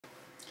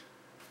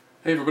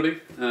Hey everybody,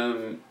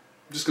 I'm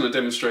just going to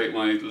demonstrate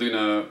my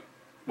Lunar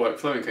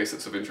workflow in case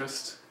it's of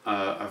interest.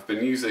 I've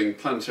been using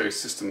Planetary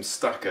System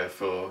Stacker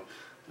for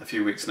a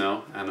few weeks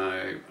now and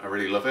I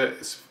really love it.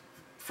 It's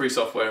free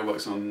software,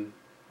 works on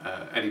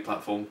any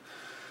platform,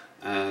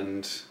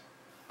 and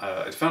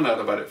I found out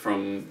about it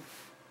from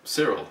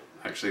Cyril.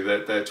 Actually,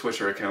 their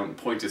Twitter account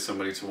pointed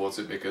somebody towards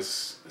it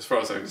because, as far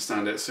as I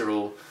understand it,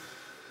 Cyril,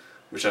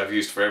 which I've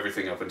used for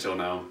everything up until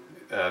now,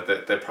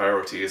 their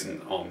priority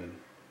isn't on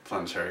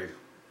Planetary.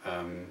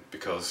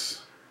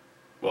 Because,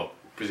 well,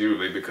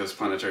 presumably because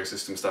Planetary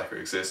System Stacker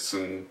exists,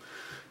 and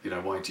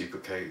why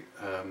duplicate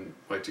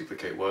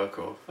work,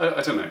 or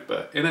I don't know.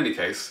 But in any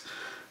case,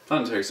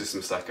 Planetary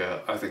System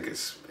Stacker, I think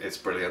it's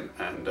brilliant,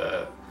 and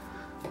I'm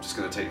just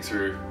going to take you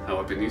through how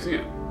I've been using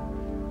it.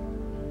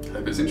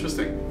 Hope it's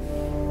interesting.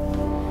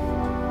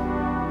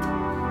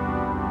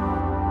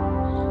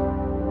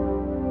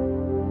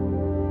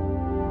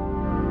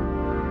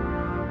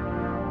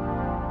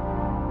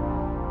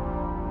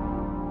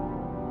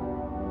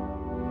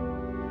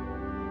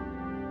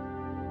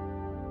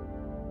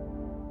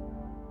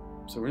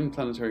 So we're in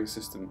Planetary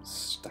System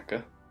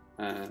Stacker,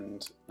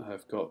 and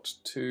I've got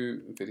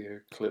two video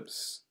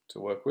clips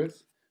to work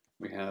with.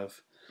 We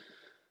have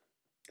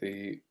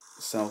the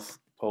south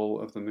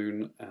pole of the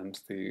moon and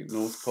the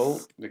north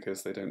pole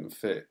because they don't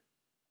fit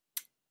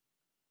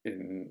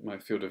in my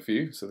field of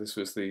view. So this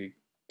was the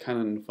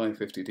Canon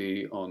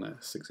 550D on a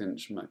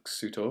 6-inch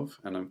Max-Sutov,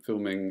 and I'm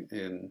filming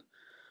in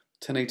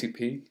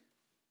 1080p,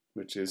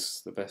 which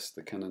is the best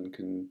the Canon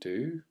can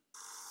do.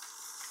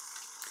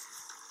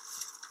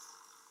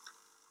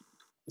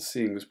 The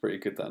seeing was pretty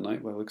good that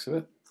night by the looks of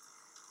it.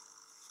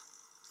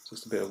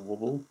 Just a bit of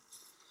wobble,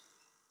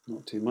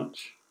 not too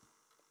much.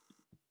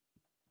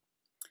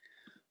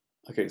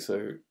 Okay,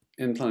 so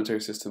in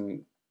Planetary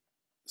System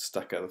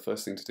Stacker, the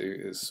first thing to do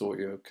is sort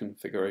your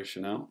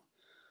configuration out.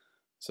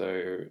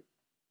 So,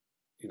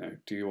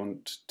 do you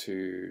want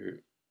to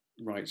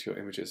write your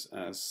images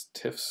as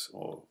TIFFs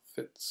or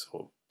FITs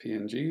or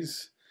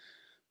PNGs?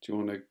 Do you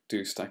want to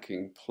do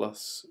stacking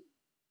plus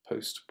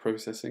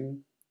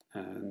post-processing?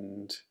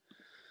 And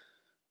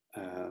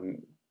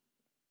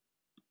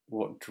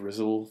what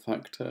drizzle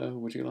factor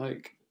would you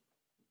like?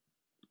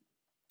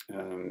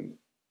 And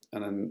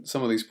then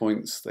some of these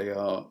points, they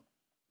are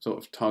sort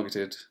of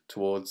targeted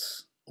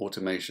towards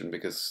automation,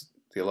 because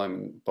the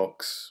alignment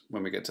box,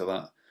 when we get to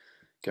that,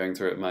 going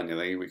through it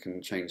manually, we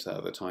can change that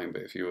at the time.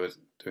 But if you were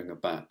doing a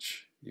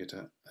batch, you'd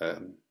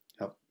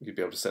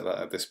be able to set that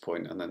at this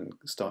point and then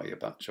start your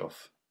batch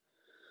off.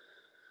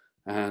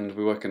 And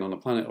we're working on a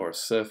planet or a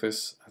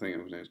surface. I think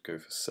I'm going to go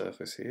for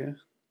surface here.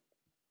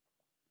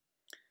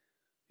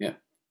 Yeah.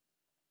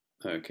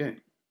 Okay.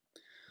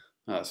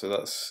 So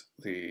that's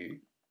the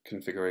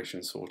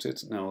configuration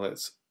sorted. Now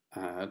let's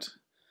add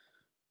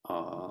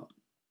our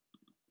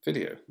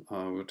video.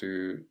 We'll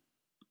do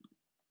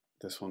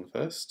this one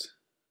first.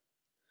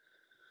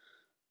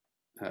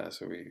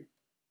 So we've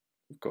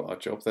got our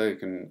job there. You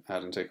can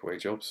add and take away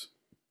jobs.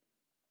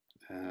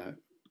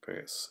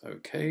 Press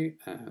OK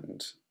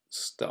and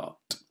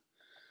start.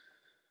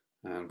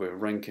 And we're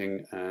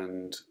ranking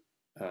and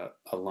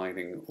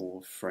aligning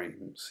all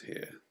frames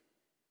here.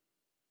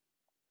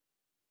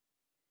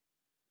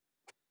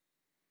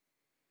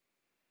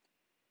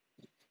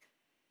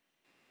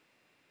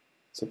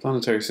 So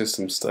Planetary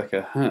System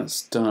Stacker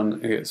has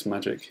done its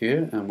magic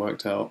here and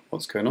worked out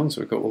what's going on.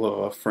 So we've got all of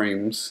our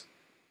frames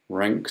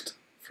ranked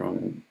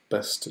from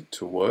best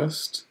to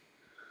worst,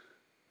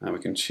 and we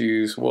can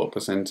choose what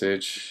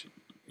percentage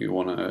you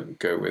want to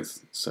go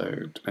with.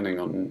 So depending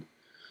on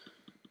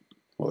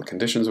what the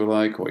conditions were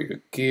like, what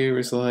your gear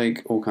is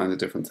like, all kinds of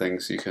different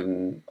things, you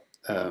can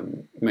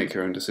make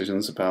your own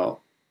decisions about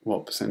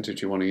what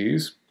percentage you want to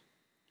use.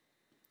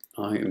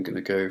 I am going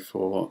to go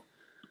for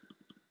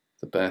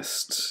the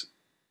best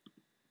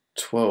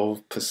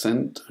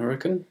 12%, I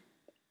reckon.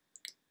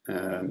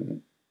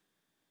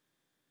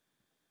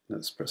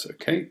 Let's press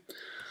OK.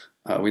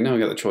 We now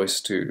get the choice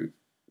to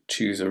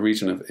choose a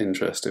region of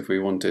interest if we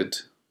wanted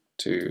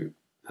to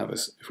have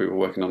if we were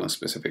working on a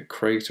specific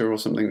crater or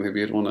something. Maybe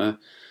you'd want to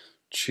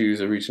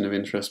choose a region of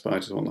interest, but I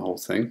just want the whole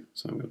thing.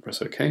 So I'm going to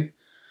press OK.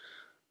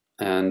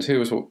 And here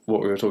was what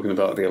we were talking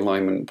about, the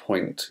alignment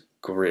point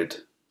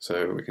grid.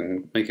 So we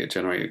can make it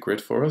generate a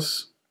grid for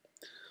us.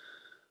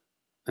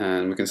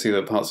 And we can see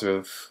that parts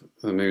of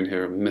the moon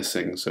here are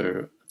missing.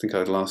 So I think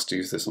I'd last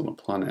used this on a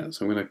planet.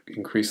 So I'm going to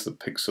increase the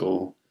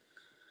pixel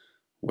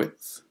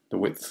width, the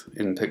width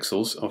in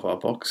pixels of our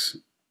box.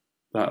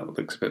 That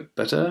looks a bit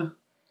better.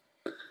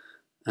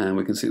 And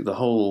we can see the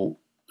whole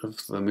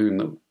of the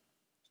moon,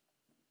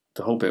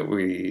 the whole bit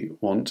we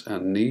want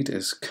and need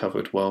is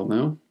covered well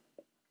now.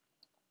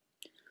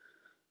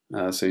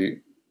 So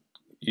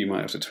you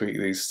might have to tweak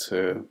these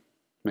to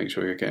make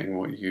sure you're getting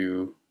what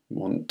you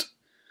want.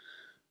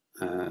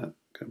 Going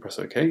to press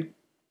OK.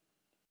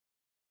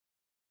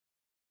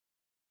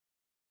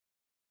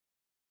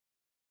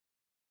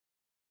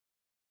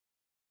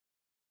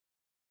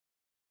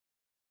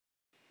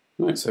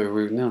 Right, so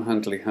we now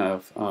handily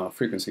have our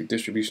frequency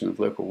distribution of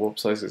local warp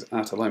sizes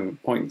at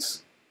alignment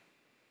points.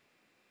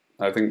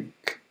 I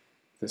think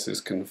this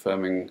is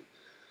confirming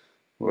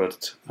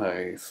what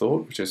I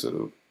thought, which is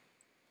that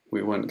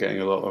we weren't getting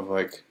a lot of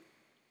like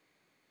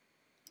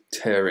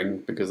tearing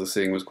because the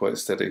seeing was quite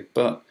steady,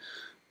 but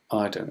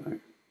I don't know.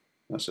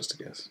 That's just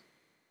a guess.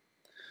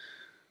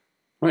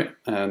 Right,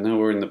 and now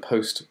we're in the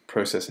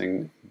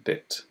post-processing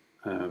bit.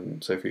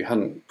 So if you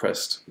hadn't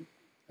pressed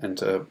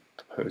enter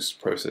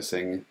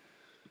post-processing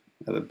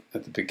at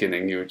the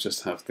beginning, you would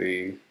just have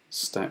the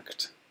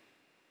stacked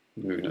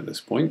moon at this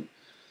point,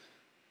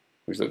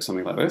 which looks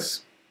something like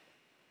this.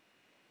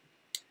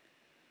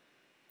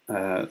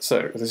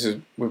 So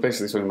we're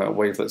basically talking about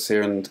wavelets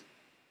here, and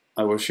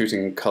I was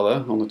shooting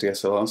color on the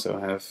DSLR, so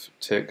I have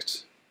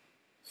ticked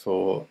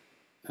for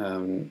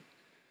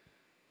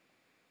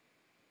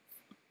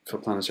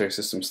Planetary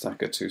System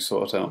Stacker to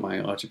sort out my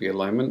RGB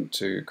alignment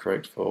to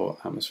correct for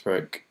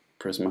atmospheric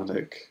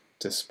prismatic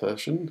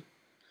dispersion.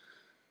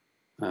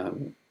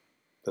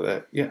 But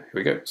there, yeah, here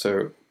we go.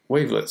 So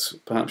wavelets,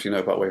 perhaps you know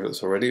about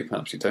wavelets already,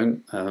 perhaps you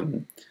don't.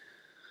 The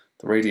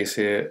radius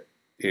here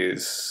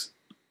is,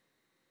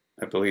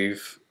 I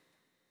believe,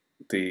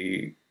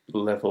 the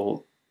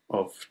level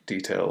of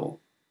detail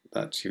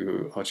that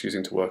you are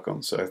choosing to work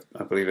on. So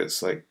I believe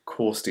it's like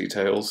coarse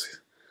details,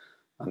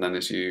 and then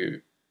as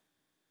you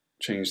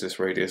change this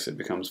radius, it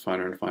becomes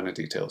finer and finer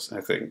details,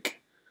 I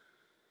think.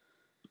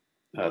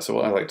 So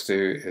what I like to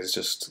do is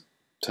just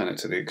turn it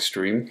to the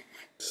extreme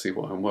to see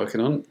what I'm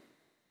working on,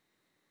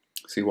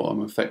 see what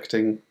I'm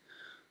affecting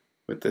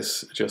with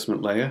this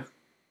adjustment layer.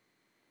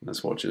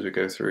 Let's watch as we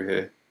go through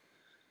here.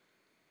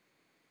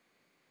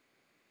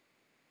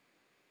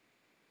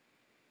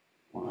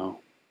 Wow.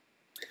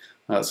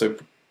 So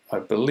I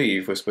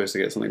believe we're supposed to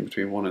get something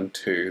between 1 and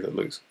 2 that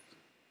looks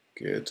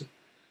good to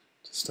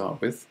start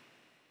with.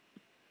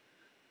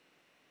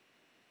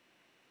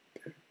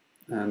 Okay.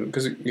 And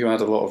because you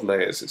add a lot of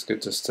layers, it's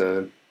good just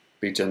to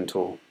be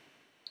gentle.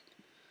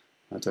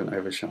 Don't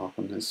over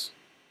sharpen is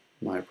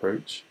my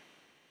approach.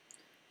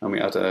 And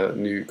we add a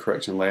new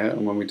correction layer,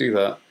 and when we do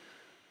that,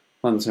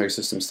 Planetary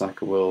System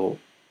Stacker will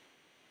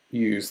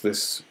use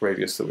this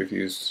radius that we've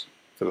used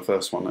for the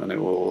first one, and it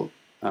will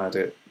add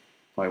it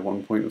by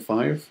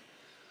 1.5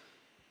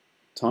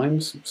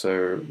 times.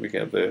 So we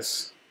get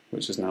this,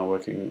 which is now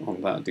working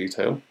on that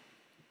detail.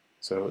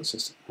 So let's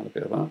just add a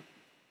bit of that.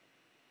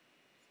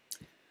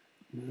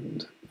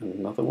 And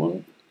another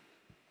one.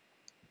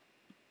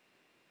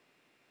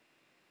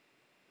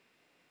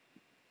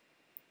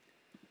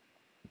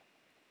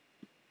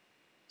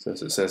 So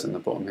as it says in the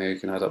bottom here, you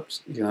can add up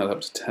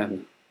to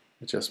 10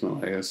 adjustment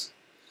layers.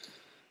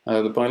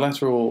 The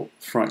bilateral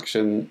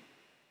fraction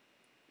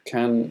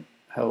can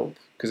help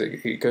because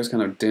it goes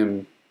kind of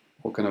dim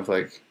or kind of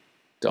like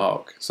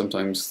dark.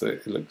 Sometimes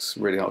it looks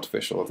really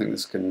artificial. I think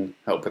this can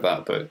help with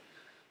that, but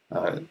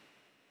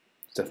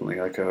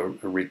definitely like a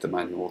read the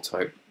manual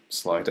type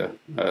slider.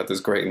 There's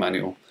a great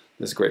manual.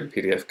 There's a great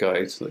PDF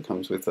guide that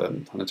comes with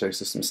Planetary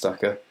System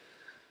Stacker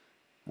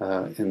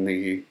in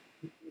the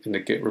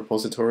Git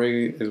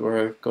repository is where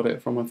I've got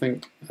it from, I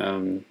think.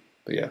 But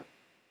yeah,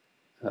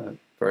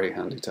 very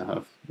handy to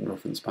have and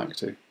reference back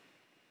to.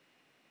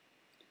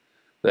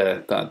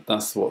 There,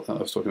 that's what I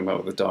was talking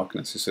about with the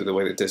darkness. So the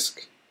way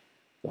the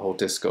whole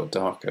disk got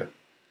darker.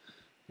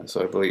 And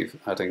so I believe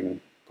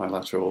adding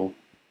bilateral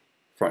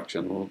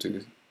fraction will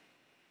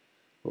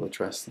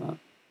address that.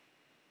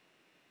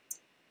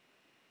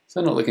 So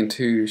not looking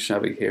too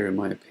shabby here in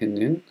my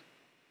opinion.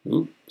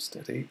 Ooh,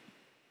 steady.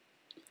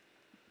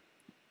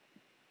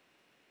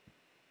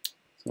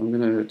 So I'm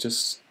going to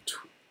just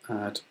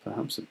add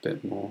perhaps a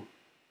bit more.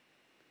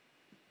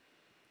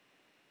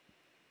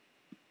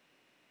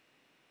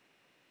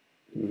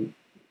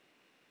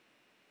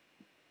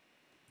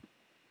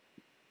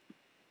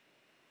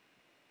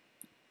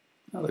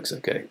 That looks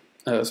okay.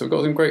 So we've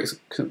got some great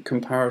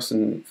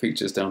comparison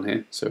features down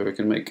here. So we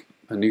can make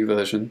a new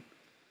version.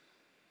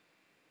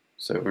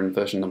 So we're in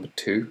version number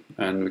 2,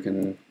 and we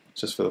can,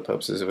 just for the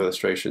purposes of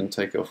illustration,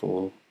 take off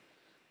all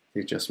the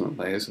adjustment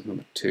layers of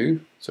number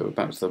 2. So we're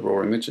back to the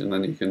raw image, and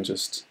then you can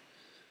just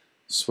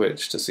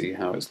switch to see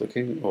how it's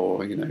looking,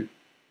 or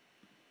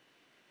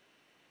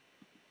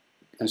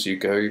as you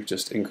go,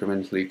 just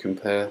incrementally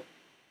compare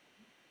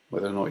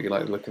whether or not you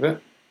like the look of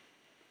it.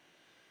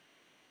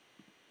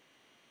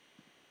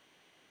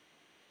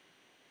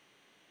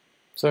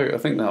 So I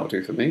think that'll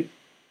do for me.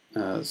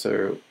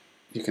 So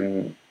you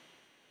can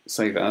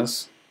save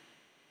as,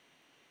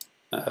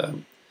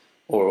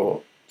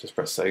 or just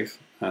press save,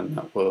 and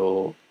that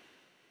will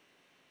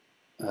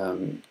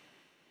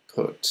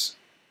put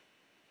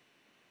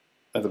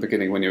at the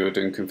beginning when you were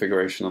doing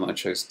configuration and I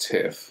chose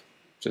TIFF.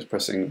 Just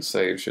pressing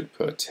save should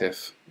put a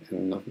TIFF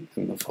in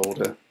the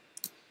folder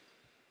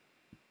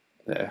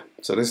there.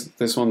 So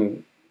this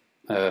one,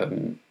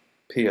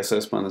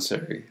 PSS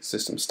Planetary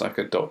System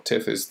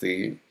Stacker.tiff is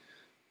the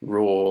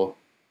raw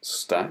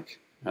stack,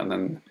 and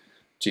then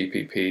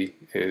GPP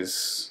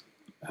is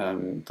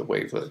the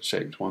wavelet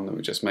shaped one that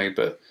we just made.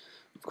 But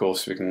of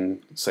course, we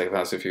can save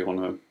as if you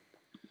want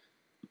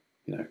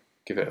to,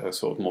 give it a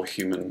sort of more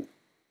human,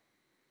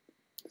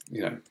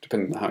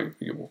 depending on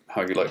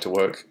how you like to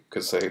work.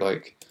 Could say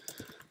like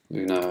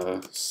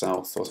Lunar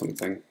South or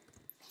something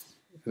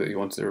that you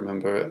wanted to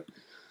remember it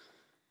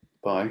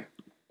by.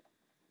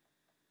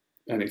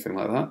 Anything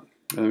like that.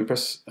 And then we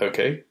press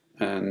OK,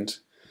 and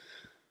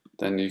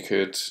then you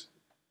could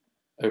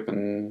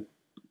open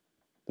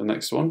the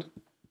next one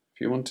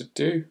if you wanted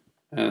to,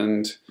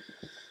 and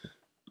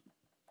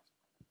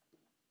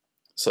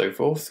so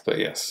forth. But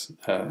yes,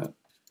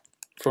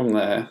 from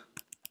there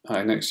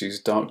I next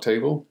use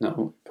Darktable.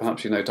 Now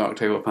perhaps you know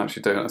Darktable, perhaps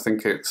you don't. I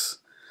think it's,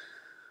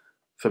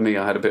 for me,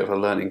 I had a bit of a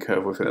learning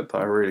curve with it,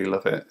 but I really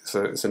love it.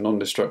 So it's a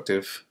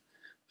non-destructive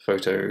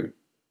photo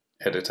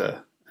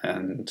editor,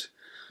 and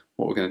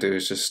what we're going to do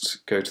is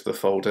just go to the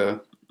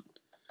folder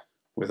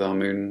with our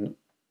moon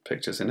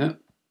pictures in it,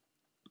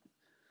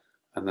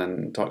 and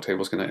then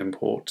Darktable is going to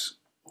import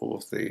all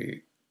of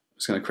the,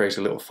 it's going to create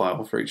a little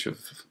file for each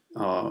of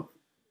our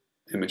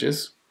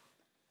images.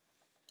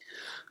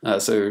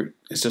 So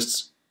it's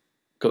just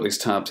got these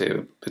tabs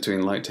here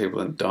between light table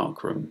and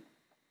darkroom.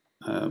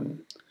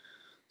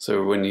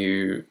 So when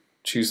you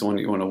choose the one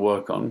that you want to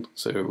work on,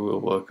 so we'll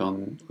work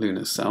on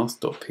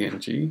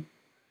lunarsouth.png.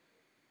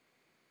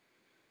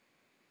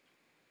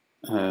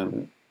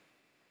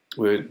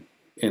 We're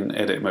in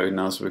edit mode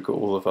now, so we've got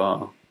all of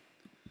our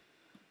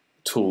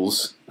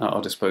tools at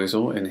our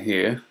disposal in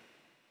here,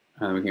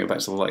 and we can go back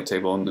to the light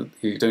table, and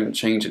you don't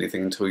change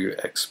anything until you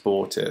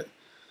export it,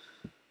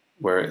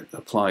 where it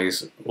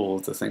applies all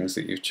of the things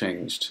that you've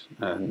changed.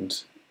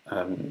 And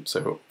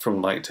so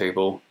from light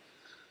table,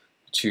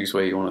 choose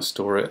where you want to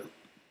store it.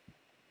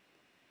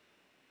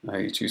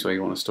 You choose where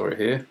you want to store it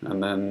here,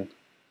 and then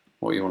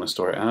what you want to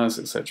store it as,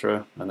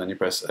 etc. And then you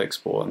press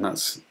export, and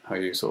that's how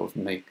you sort of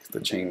make the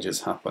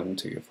changes happen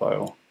to your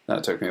file.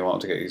 That took me a while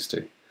to get used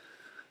to.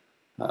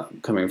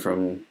 Coming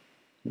from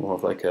more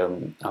of like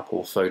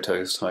Apple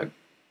Photos type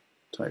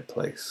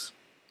place.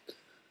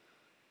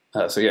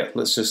 So yeah,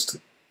 let's just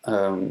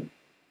so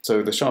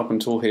the sharpen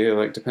tool here,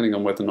 like depending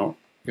on whether or not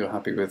you're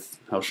happy with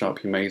how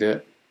sharp you made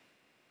it.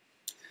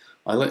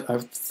 I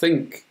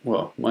think,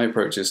 well, my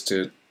approach is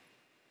to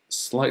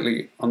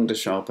slightly under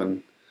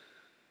sharpen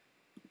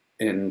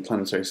in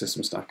Planetary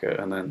System Stacker,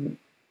 and then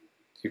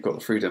you've got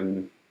the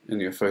freedom in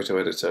your photo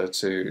editor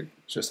to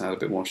just add a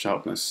bit more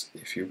sharpness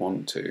if you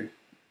want to.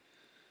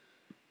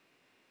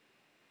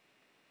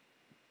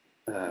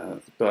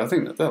 But I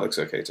think that looks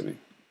okay to me.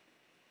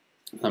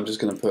 I'm just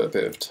going to put a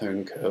bit of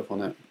tone curve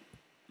on it,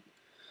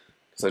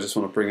 because I just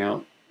want to bring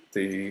out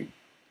the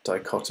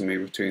dichotomy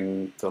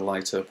between the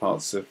lighter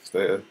parts of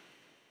the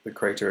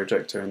crater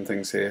ejector and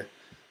things here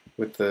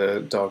with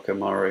the darker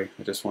mare.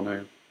 I just want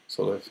to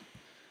sort of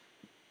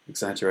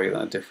exaggerate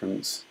that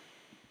difference.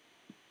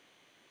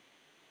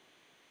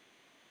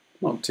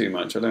 Not too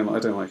much. I don't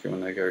like it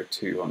when they go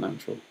too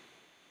unnatural.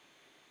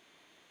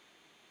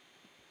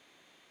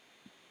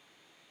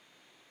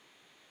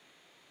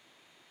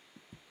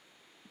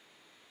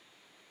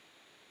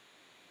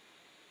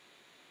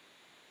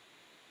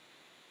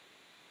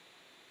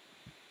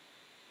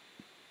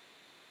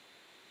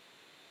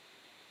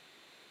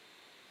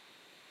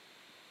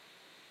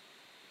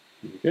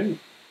 Okay.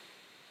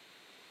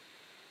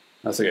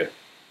 So yeah,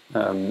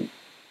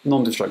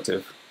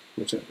 non-destructive,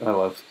 which I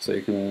love. So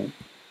you can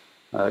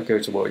go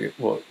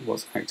to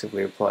what's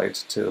actively applied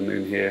to the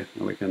moon here,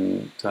 and we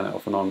can turn it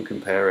off and on,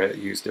 compare it,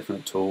 use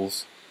different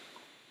tools.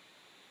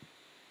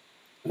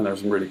 And there are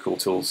some really cool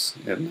tools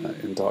in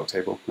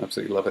Darktable.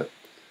 Absolutely love it.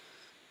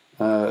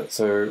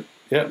 So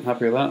yeah, I'm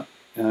happy with that.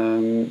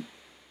 And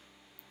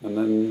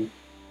then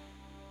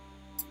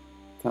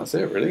that's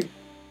it really.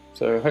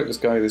 So I hope this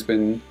guide has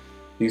been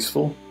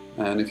useful,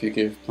 and if you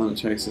give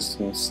Planetary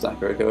System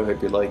Stacker a go, I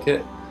hope you like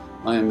it.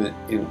 I am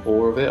in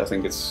awe of it. I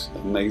think it's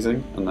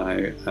amazing, and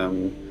I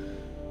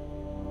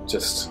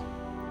just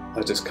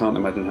can't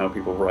imagine how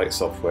people write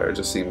software. It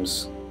just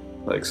seems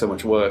like so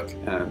much work,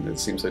 and it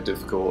seems so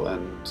difficult,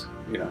 and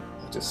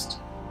just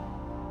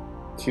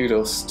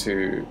kudos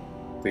to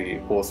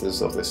the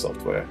authors of this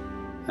software,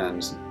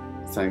 and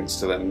thanks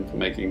to them for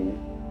making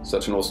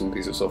such an awesome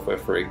piece of software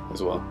free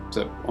as well.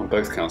 So on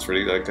both counts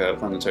really, like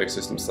Planetary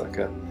System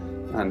Stacker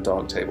and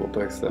Darktable,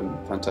 both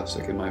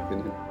fantastic in my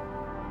opinion.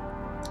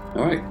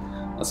 Alright,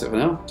 that's it for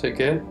now. Take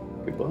care.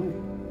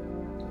 Goodbye.